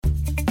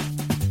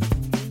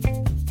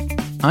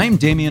I'm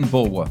Damian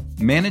Bulwa,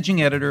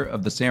 managing editor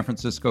of the San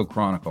Francisco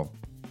Chronicle.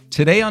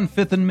 Today on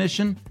Fifth and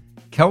Mission,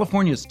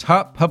 California's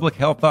top public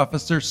health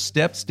officer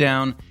steps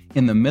down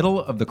in the middle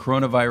of the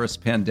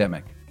coronavirus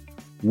pandemic.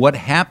 What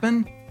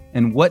happened,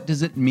 and what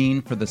does it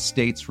mean for the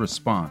state's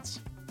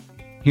response?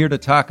 Here to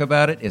talk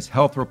about it is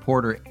health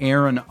reporter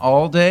Erin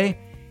Allday.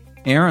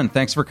 Erin,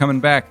 thanks for coming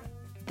back.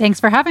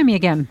 Thanks for having me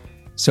again.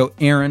 So,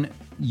 Erin,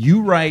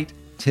 you write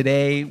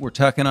today, we're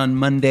talking on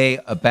Monday,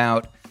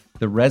 about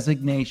the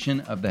resignation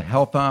of the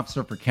health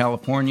officer for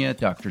California,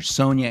 Dr.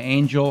 Sonia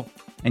Angel,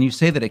 and you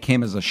say that it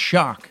came as a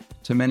shock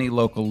to many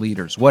local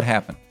leaders. What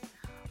happened?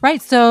 Right.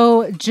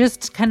 So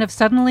just kind of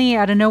suddenly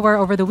out of nowhere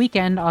over the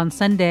weekend on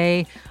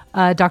Sunday,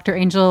 Dr.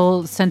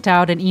 Angel sent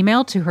out an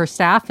email to her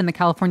staff in the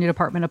California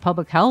Department of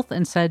Public Health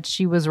and said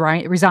she was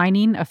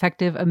resigning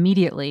effective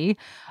immediately.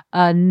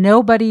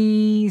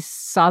 Nobody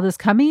saw this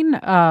coming.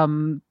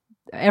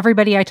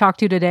 Everybody I talked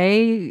to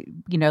today,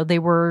 they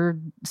were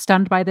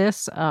stunned by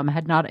this,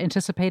 had not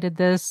anticipated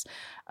this,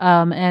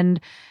 and,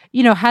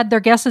 had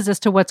their guesses as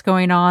to what's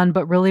going on,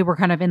 but really were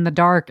kind of in the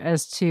dark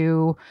as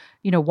to,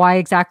 why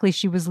exactly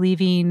she was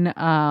leaving,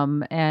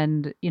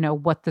 and,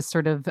 what this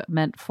sort of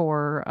meant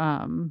for,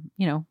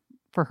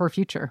 for her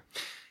future.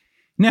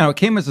 Now, it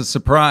came as a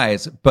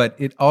surprise, but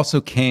it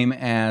also came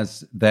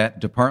as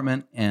that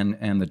department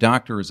and the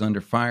doctor is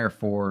under fire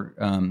for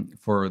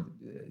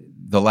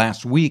the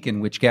last week, in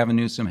which Gavin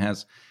Newsom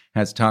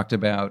has talked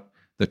about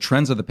the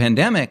trends of the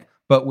pandemic,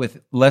 but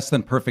with less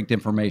than perfect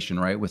information,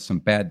 right? With some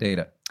bad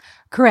data.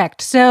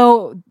 Correct.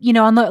 So,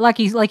 on the like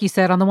you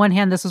said, on the one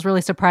hand, this was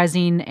really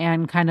surprising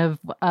and kind of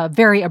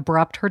very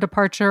abrupt, her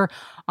departure.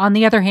 On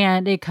the other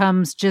hand, it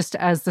comes just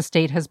as the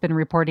state has been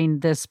reporting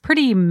this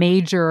pretty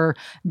major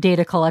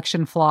data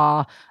collection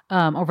flaw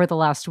over the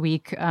last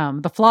week.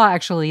 The flaw,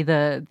 actually,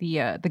 the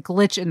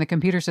glitch in the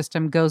computer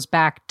system goes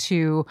back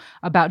to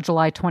about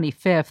July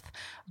 25th.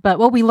 But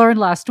what we learned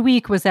last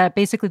week was that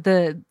basically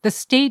the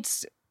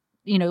state's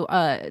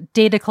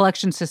data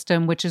collection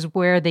system, which is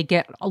where they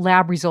get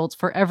lab results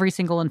for every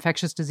single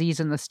infectious disease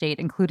in the state,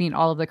 including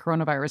all of the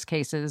coronavirus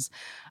cases.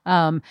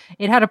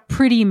 It had a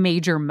pretty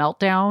major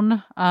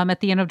meltdown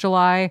at the end of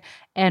July,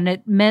 and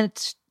it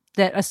meant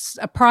that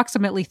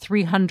approximately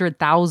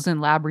 300,000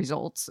 lab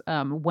results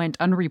went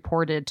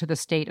unreported to the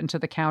state and to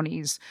the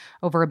counties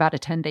over about a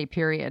 10-day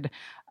period.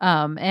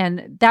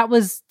 And that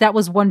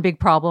was one big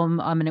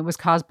problem. And it was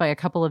caused by a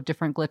couple of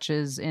different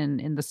glitches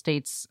in the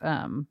state's,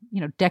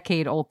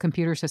 decade-old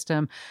computer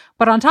system.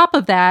 But on top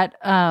of that,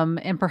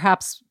 and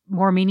perhaps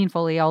more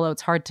meaningfully, although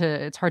it's hard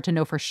to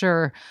know for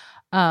sure,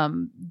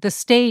 the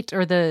state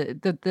or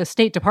the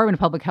State Department of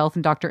Public Health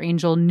and Dr.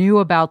 Angel knew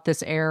about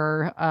this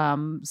error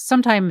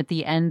sometime at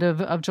the end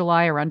of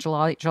July, around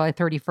July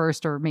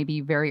 31st, or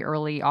maybe very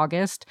early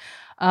August.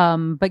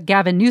 But Governor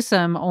Gavin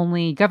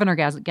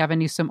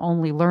Newsom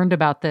only learned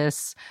about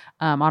this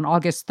on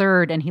August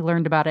 3rd, and he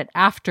learned about it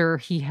after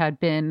he had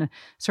been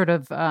sort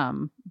of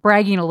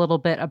bragging a little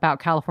bit about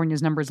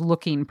California's numbers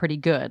looking pretty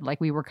good,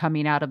 like we were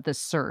coming out of this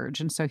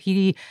surge. And so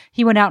he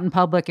went out in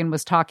public and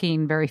was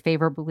talking very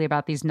favorably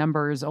about these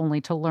numbers,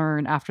 only to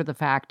learn after the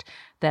fact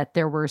that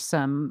there were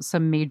some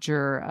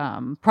major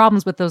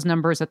problems with those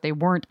numbers, that they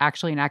weren't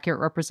actually an accurate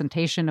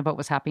representation of what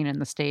was happening in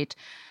the state.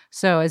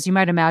 So as you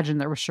might imagine,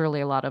 there was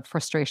surely a lot of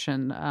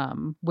frustration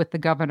with the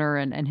governor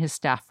and his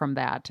staff from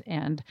that.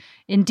 And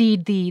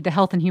indeed, the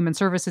Health and Human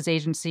Services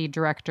Agency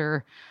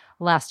director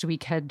last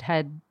week had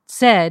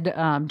said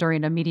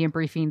during a media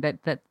briefing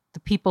that the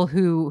people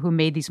who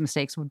made these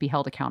mistakes would be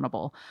held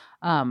accountable.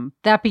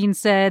 That being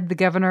said, the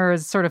governor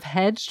is sort of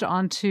hedged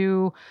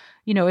onto,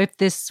 if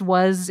this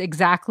was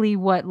exactly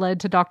what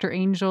led to Dr.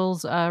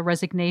 Angel's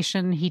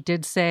resignation. He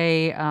did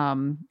say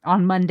on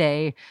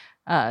Monday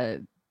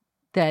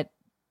that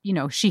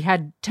she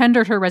had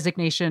tendered her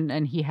resignation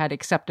and he had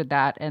accepted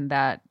that, and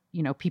that,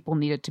 people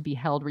needed to be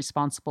held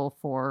responsible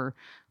for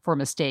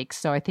mistakes.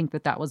 So I think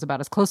that was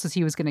about as close as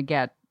he was going to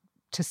get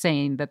to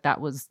saying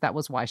that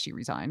was why she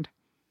resigned.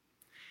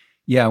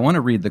 Yeah, I want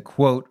to read the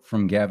quote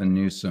from Gavin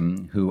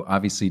Newsom, who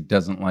obviously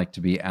doesn't like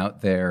to be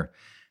out there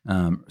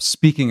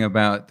speaking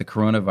about the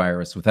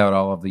coronavirus without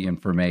all of the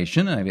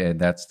information. I mean,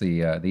 that's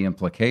the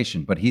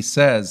implication. But he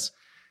says,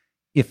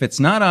 "If it's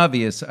not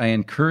obvious, I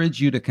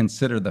encourage you to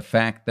consider the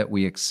fact that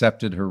we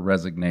accepted her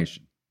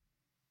resignation."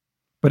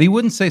 But he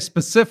wouldn't say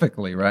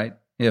specifically, right,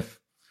 if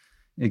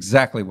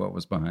exactly what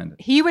was behind it.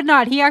 He would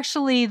not. He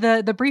actually,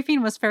 the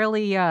briefing was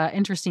fairly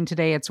interesting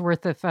today. It's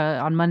worth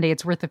on Monday,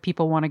 it's worth if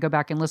people want to go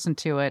back and listen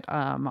to it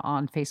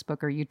on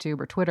Facebook or YouTube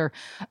or Twitter.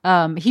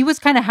 He was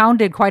kind of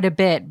hounded quite a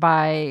bit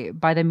by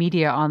the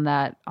media on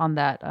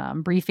that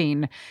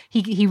briefing.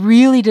 He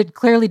really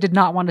clearly did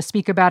not want to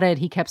speak about it.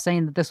 He kept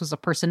saying that this was a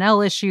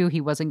personnel issue.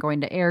 He wasn't going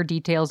to air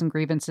details and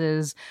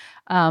grievances.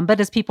 But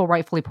as people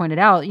rightfully pointed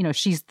out,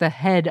 she's the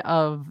head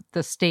of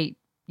the state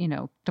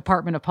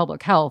Department of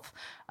Public Health.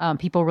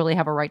 People really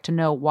have a right to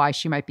know why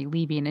she might be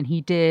leaving. And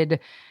he did,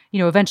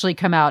 eventually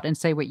come out and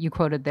say what you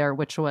quoted there,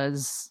 which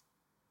was,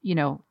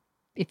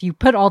 if you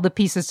put all the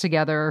pieces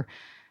together,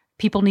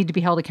 people need to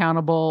be held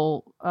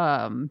accountable.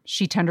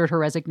 She tendered her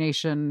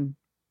resignation.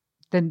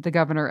 Then the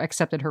governor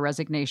accepted her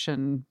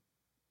resignation.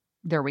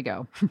 There we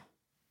go.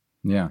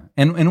 Yeah.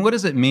 And what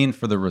does it mean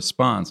for the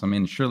response? I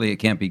mean, surely it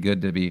can't be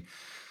good to be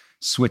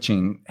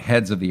switching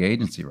heads of the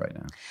agency right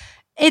now.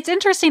 It's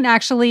interesting,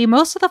 actually.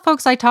 Most of the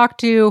folks I talked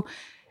to,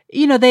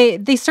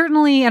 they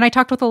certainly, and I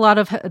talked with a lot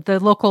of the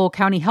local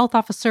county health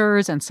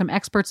officers and some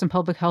experts in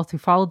public health who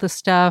followed this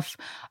stuff.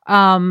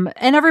 And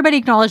everybody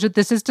acknowledged that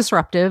this is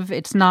disruptive.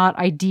 It's not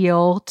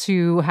ideal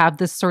to have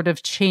this sort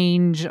of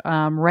change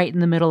right in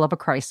the middle of a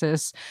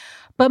crisis.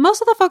 But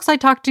most of the folks I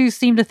talked to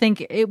seem to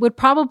think it would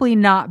probably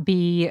not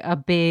be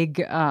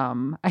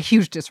a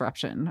huge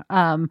disruption.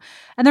 And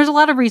there's a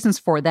lot of reasons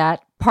for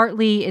that.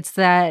 Partly it's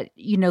that,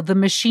 the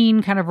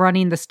machine kind of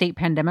running the state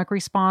pandemic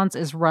response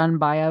is run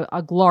by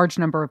a large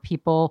number of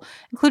people,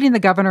 including the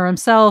governor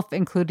himself,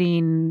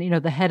 including,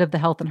 the head of the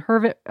Health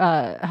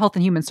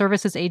and Human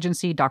Services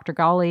Agency, Dr.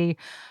 Ghali.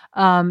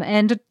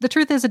 And the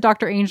truth is that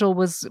Dr. Angel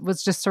was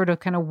just sort of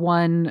kind of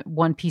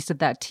one piece of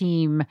that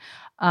team,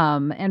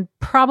 and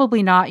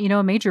probably not,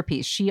 a major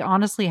piece. She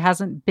honestly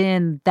hasn't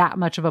been that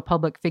much of a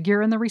public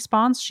figure in the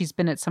response. She's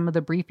been at some of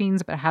the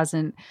briefings, but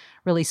hasn't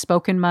really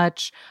spoken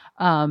much.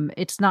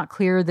 It's not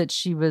clear that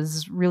she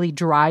was really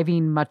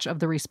driving much of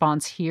the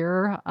response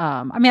here.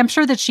 I'm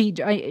sure that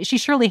she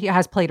surely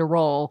has played a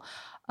role,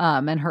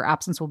 and her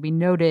absence will be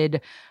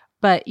noted.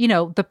 But,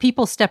 the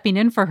people stepping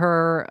in for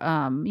her,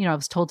 I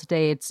was told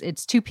today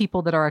it's two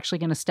people that are actually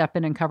going to step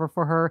in and cover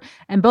for her.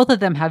 And both of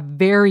them have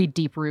very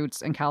deep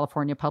roots in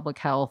California public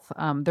health.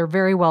 They're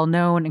very well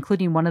known,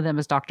 including one of them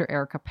is Dr.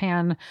 Erica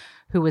Pan,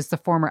 who is the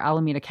former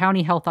Alameda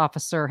County health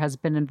officer, has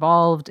been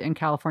involved in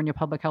California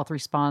public health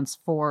response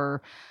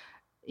for,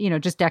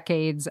 just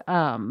decades.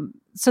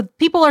 So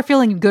people are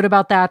feeling good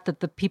about that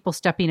the people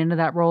stepping into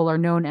that role are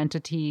known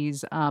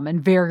entities,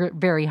 and very,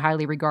 very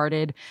highly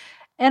regarded.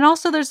 And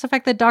also there's the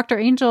fact that Dr.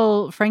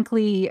 Angel,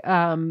 frankly,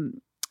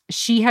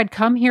 she had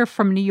come here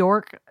from New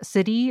York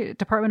City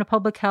Department of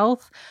Public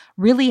Health,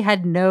 really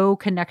had no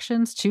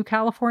connections to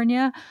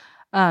California.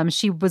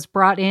 She was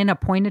brought in,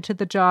 appointed to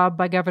the job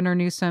by Governor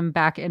Newsom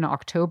back in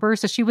October.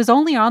 So she was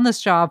only on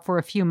this job for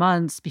a few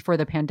months before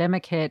the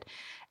pandemic hit.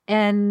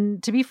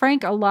 And to be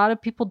frank, a lot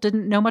of people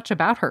didn't know much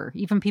about her.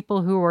 Even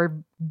people who are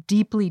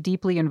deeply,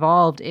 deeply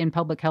involved in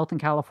public health in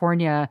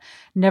California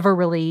never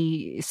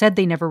really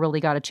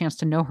got a chance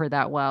to know her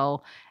that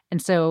well.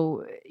 And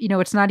so,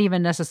 it's not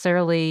even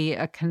necessarily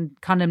a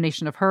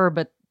condemnation of her,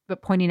 but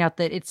pointing out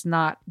that it's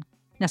not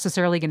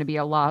necessarily going to be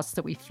a loss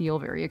that we feel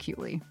very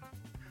acutely.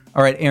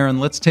 All right, Erin,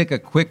 let's take a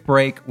quick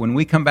break. When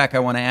we come back, I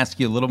want to ask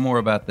you a little more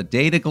about the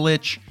data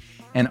glitch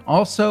and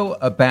also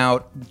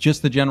about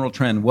just the general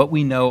trend, what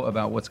we know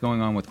about what's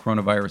going on with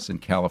coronavirus in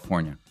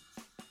California.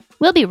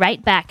 We'll be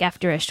right back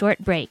after a short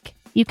break.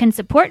 You can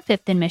support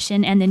Fifth and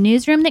Mission and the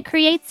newsroom that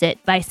creates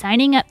it by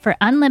signing up for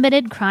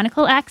unlimited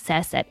Chronicle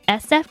access at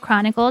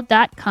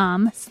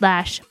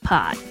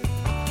sfchronicle.com/pod.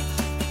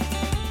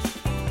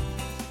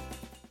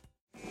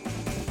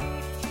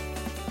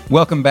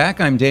 Welcome back.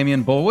 I'm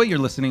Damian Bulwa. You're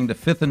listening to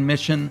Fifth and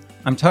Mission.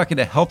 I'm talking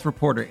to health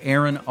reporter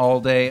Erin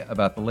Allday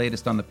about the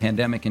latest on the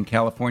pandemic in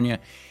California.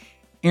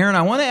 Erin,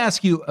 I want to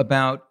ask you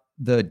about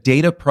the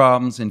data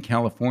problems in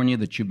California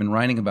that you've been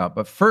writing about.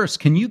 But first,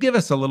 can you give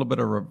us a little bit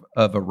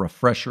of a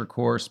refresher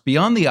course?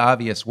 Beyond the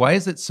obvious, why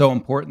is it so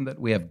important that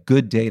we have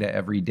good data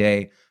every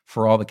day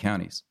for all the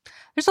counties?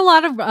 There's a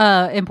lot of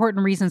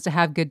important reasons to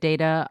have good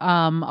data.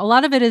 A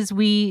lot of it is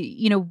we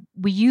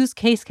use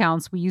case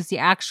counts. We use the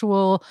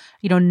actual,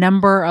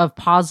 number of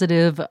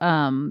positive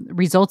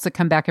results that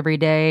come back every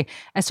day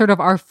as sort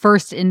of our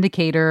first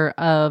indicator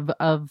of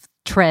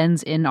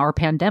trends in our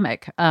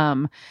pandemic.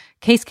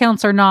 Case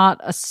counts are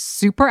not a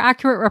super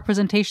accurate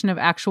representation of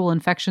actual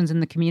infections in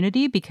the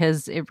community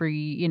because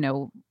every,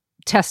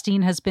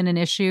 testing has been an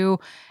issue.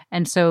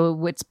 And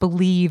so it's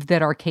believed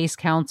that our case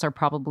counts are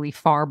probably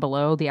far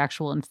below the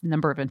actual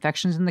number of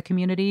infections in the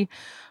community.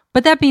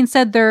 But that being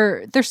said,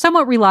 they're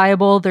somewhat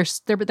reliable.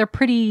 They're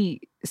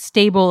pretty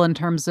stable in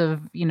terms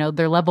of,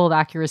 their level of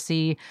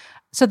accuracy.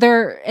 So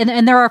they're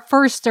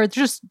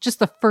just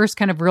the first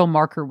kind of real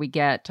marker we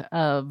get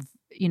of,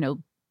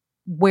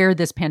 where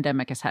this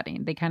pandemic is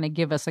heading. They kind of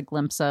give us a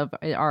glimpse of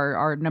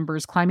are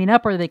numbers climbing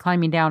up? Are they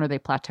climbing down? Are they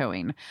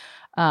plateauing?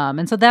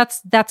 And so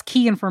that's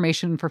key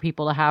information for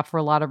people to have for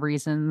a lot of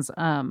reasons.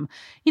 The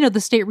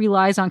state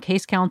relies on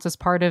case counts as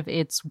part of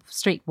its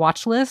state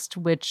watch list,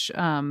 which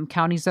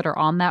counties that are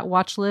on that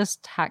watch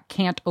list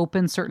can't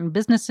open certain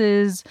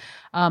businesses.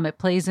 It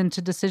plays into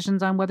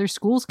decisions on whether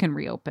schools can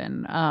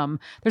reopen.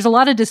 There's a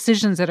lot of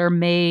decisions that are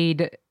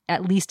made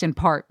at least in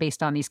part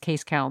based on these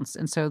case counts.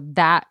 And so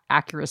that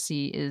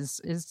accuracy is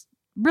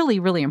really,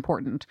 really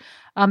important.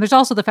 There's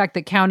also the fact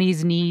that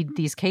counties need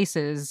these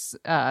cases.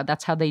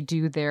 That's how they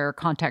do their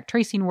contact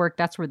tracing work.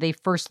 That's where they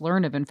first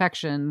learn of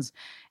infections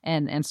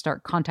and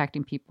start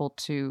contacting people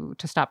to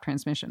stop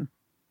transmission.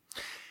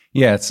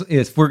 Yeah,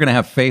 if we're going to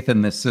have faith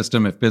in this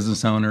system, if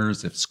business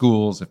owners, if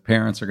schools, if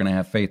parents are going to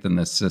have faith in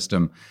this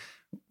system,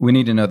 We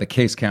need to know the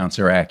case counts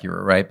are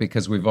accurate, right?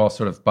 Because we've all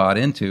sort of bought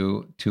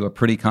into a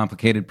pretty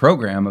complicated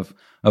program of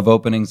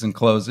openings and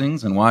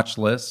closings and watch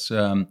lists.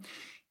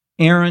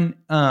 Aaron,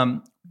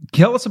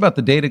 tell us about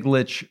the data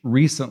glitch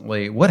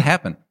recently. What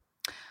happened?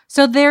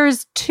 So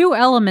there's two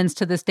elements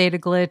to this data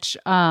glitch,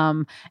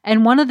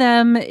 and one of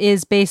them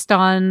is based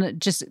on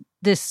just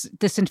this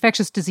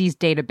infectious disease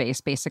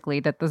database, basically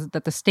that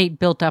the state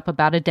built up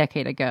about a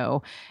decade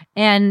ago,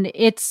 and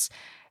it's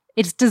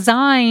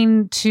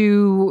designed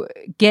to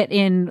get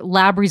in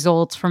lab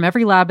results from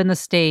every lab in the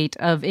state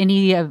of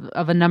any of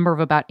a number of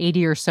about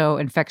 80 or so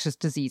infectious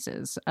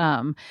diseases.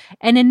 And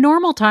in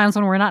normal times,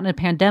 when we're not in a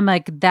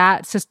pandemic,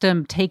 that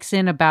system takes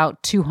in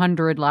about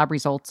 200 lab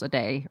results a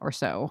day or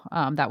so.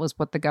 That was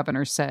what the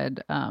governor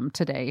said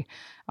today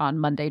on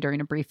Monday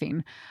during a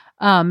briefing.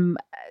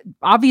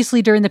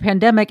 Obviously, during the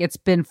pandemic, it's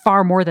been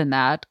far more than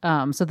that.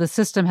 So the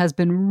system has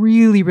been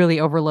really, really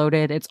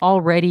overloaded. It's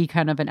already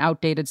kind of an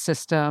outdated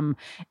system.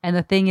 And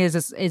the thing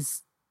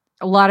is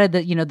a lot of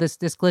the,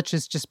 this glitch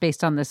is just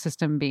based on the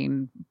system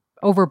being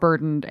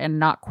overburdened and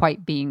not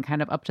quite being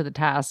kind of up to the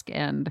task,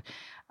 and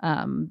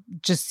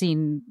just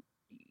seeing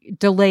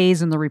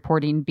delays in the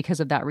reporting because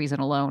of that reason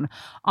alone.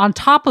 On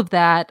top of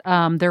that,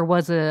 there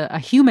was a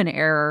human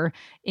error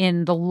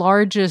in the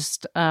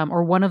largest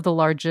or one of the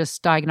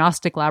largest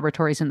diagnostic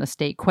laboratories in the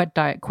state,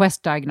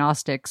 Quest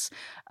Diagnostics.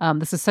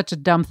 This is such a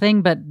dumb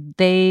thing, but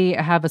they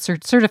have a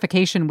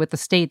certification with the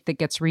state that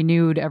gets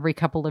renewed every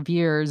couple of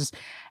years.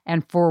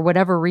 And for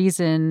whatever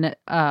reason,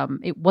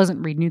 it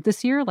wasn't renewed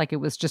this year. Like, it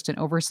was just an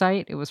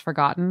oversight. It was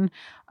forgotten.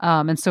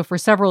 And so for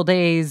several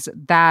days,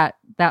 that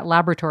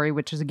laboratory,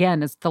 which is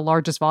the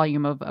largest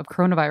volume of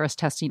coronavirus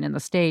testing in the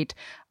state,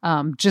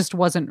 just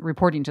wasn't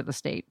reporting to the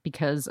state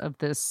because of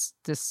this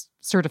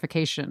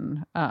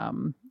certification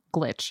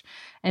glitch.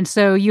 And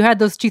so you had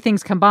those two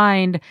things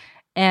combined.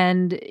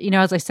 And,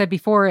 as I said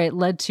before, it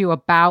led to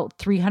about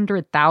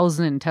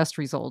 300,000 test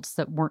results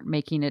that weren't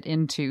making it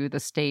into the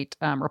state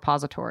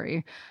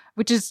repository,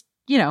 which is,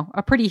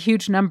 a pretty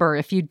huge number.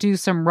 If you do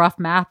some rough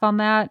math on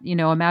that,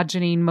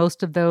 imagining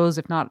most of those,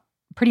 if not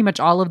pretty much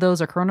all of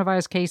those, are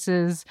coronavirus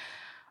cases,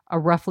 a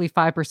roughly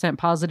 5%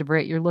 positive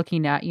rate, you're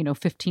looking at,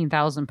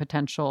 15,000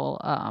 potential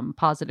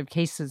positive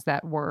cases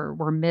that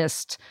were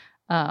missed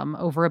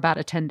over about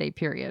a 10-day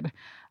period.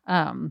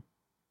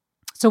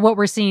 So what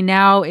we're seeing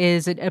now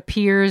is it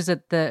appears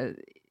that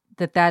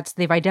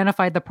they've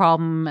identified the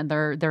problem, and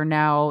they're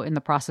now in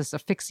the process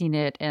of fixing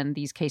it, and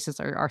these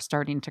cases are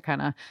starting to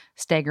kind of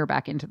stagger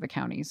back into the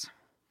counties.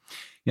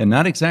 Yeah,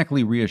 not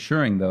exactly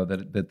reassuring, though,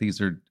 that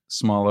these are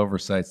small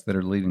oversights that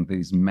are leading to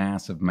these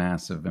massive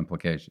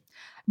implications.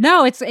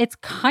 No, it's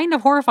kind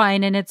of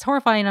horrifying, and it's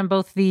horrifying on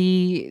both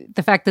the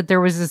fact that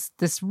there was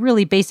this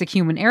really basic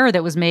human error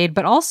that was made,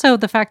 but also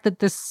the fact that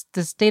this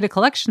data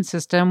collection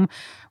system,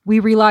 we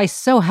rely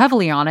so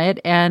heavily on it,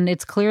 and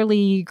it's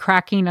clearly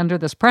cracking under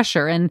this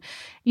pressure. And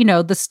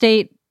the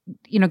state,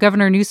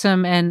 Governor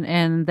Newsom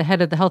and the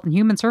head of the Health and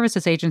Human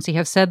Services Agency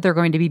have said they're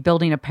going to be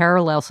building a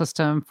parallel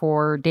system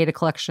for data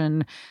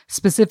collection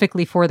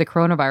specifically for the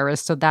coronavirus.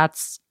 So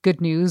that's good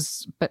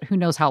news, but who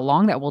knows how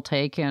long that will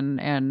take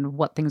and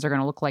what things are going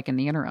to look like in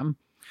the interim.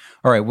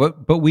 All right.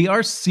 But we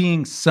are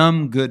seeing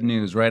some good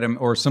news, right?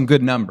 Or some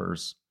good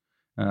numbers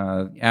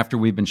after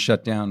we've been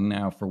shut down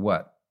now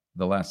for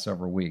the last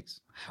several weeks.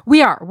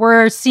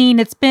 We're seeing,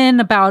 it's been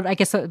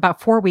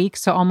about 4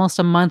 weeks, so almost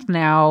a month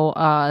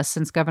now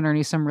since Governor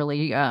Newsom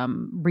really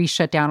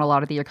re-shut down a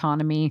lot of the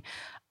economy.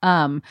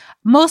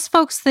 Most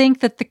folks think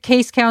that the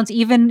case counts,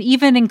 even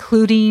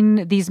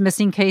including these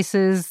missing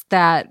cases,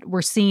 that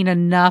we're seeing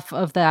enough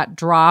of that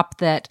drop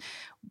that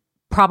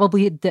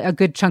probably a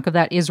good chunk of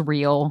that is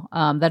real,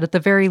 that at the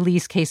very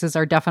least cases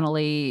are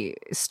definitely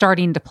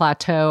starting to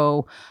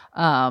plateau,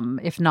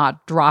 if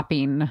not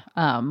dropping,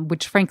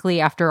 which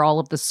frankly, after all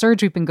of the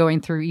surge we've been going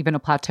through, even a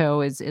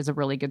plateau is a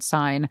really good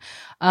sign.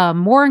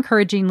 More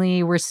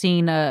encouragingly, we're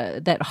seeing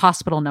that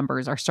hospital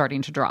numbers are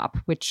starting to drop,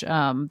 which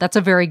that's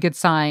a very good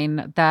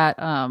sign.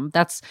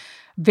 That's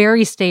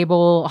very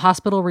stable.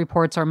 Hospital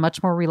reports are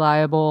much more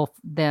reliable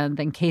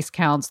than case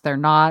counts. They're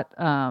not,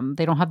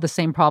 they don't have the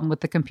same problem with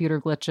the computer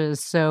glitches.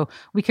 So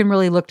we can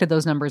really look to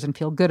those numbers and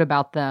feel good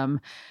about them.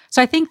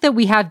 So I think that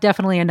we have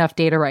definitely enough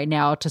data right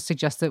now to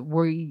suggest that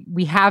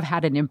we have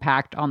had an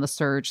impact on the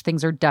surge.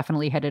 Things are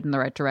definitely headed in the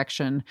right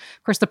direction.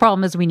 Of course, the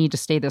problem is we need to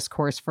stay this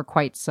course for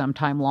quite some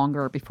time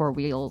longer before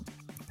we'll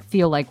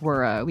feel like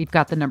we've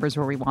got the numbers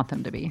where we want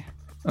them to be.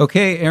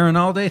 Okay, Aaron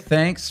Alday,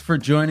 thanks for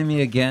joining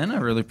me again. I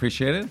really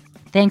appreciate it.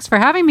 Thanks for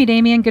having me,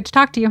 Damien. Good to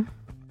talk to you.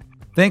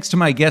 Thanks to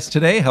my guest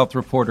today, health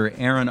reporter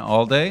Aaron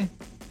Alday,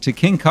 to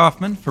King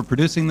Kaufman for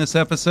producing this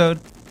episode,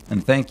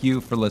 and thank you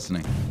for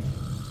listening.